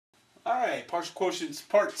Alright, partial quotients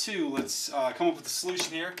part 2. Let's come up with a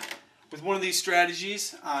solution here. With one of these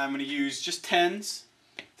strategies, I'm going to use just tens.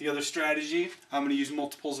 The other strategy, I'm going to use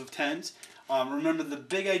multiples of tens. Remember, the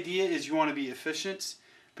big idea is you want to be efficient,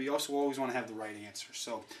 but you also always want to have the right answer.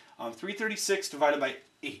 So 336 divided by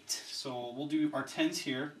 8. So we'll do our tens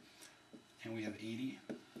here, and we have 80.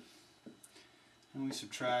 And we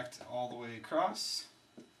subtract all the way across.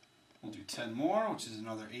 We'll do 10 more, which is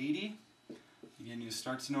another 80. Again, you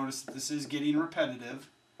start to notice that this is getting repetitive.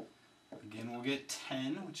 Again, we'll get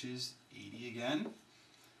 10, which is 80 again.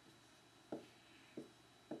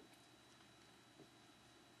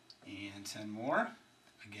 And 10 more.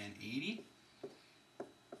 Again, 80.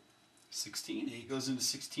 16. 8 goes into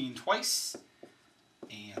 16 twice.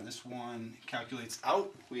 And this one calculates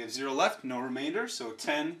out. We have 0 left, no remainder. So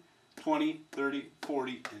 10, 20, 30,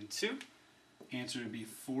 40, and 2. Answer would be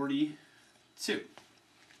 42.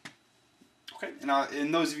 Okay, now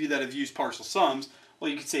and those of you that have used partial sums,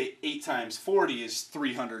 well, you could say 8 times 40 is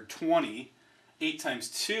 320. 8 times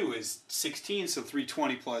 2 is 16, so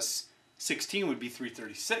 320 plus 16 would be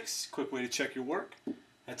 336. Quick way to check your work.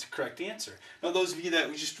 That's a correct answer. Now those of you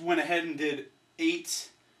that just went ahead and did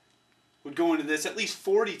 8 would go into this at least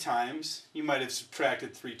 40 times. You might have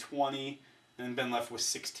subtracted 320 and been left with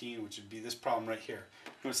 16, which would be this problem right here.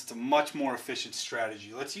 Notice it's a much more efficient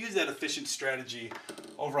strategy. Let's use that efficient strategy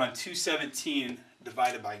over on 217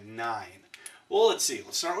 divided by 9. Well, let's see.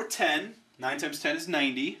 Let's start with 10. 9 times 10 is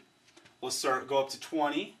 90. Let's go up to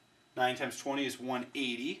 20. 9 times 20 is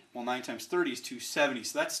 180. Well, 9 times 30 is 270,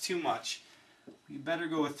 so that's too much. We better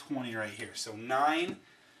go with 20 right here. So 9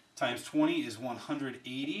 times 20 is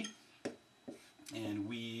 180. And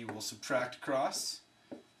we will subtract across.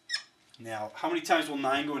 Now, how many times will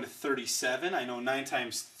 9 go into 37? I know 9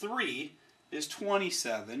 times 3 is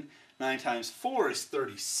 27. 9 times 4 is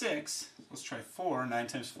 36. Let's try 4. 9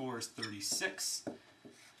 times 4 is 36.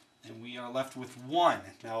 And we are left with 1.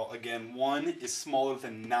 Now, again, 1 is smaller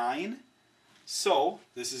than 9. So,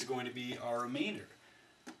 this is going to be our remainder.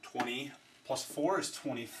 20 plus 4 is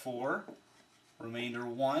 24. Remainder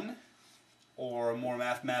 1. Or a more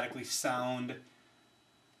mathematically sound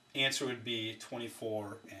answer would be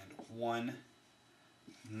 24 and 1/9.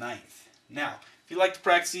 Now, if you like to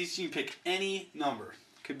practice these, you can pick any number.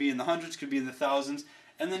 Could be in the hundreds, could be in the thousands,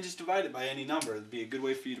 and then just divide it by any number. It would be a good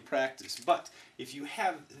way for you to practice. But if you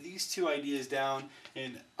have these two ideas down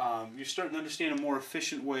and you're starting to understand a more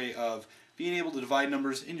efficient way of being able to divide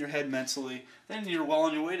numbers in your head mentally, then you're well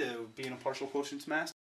on your way to being a partial quotients master.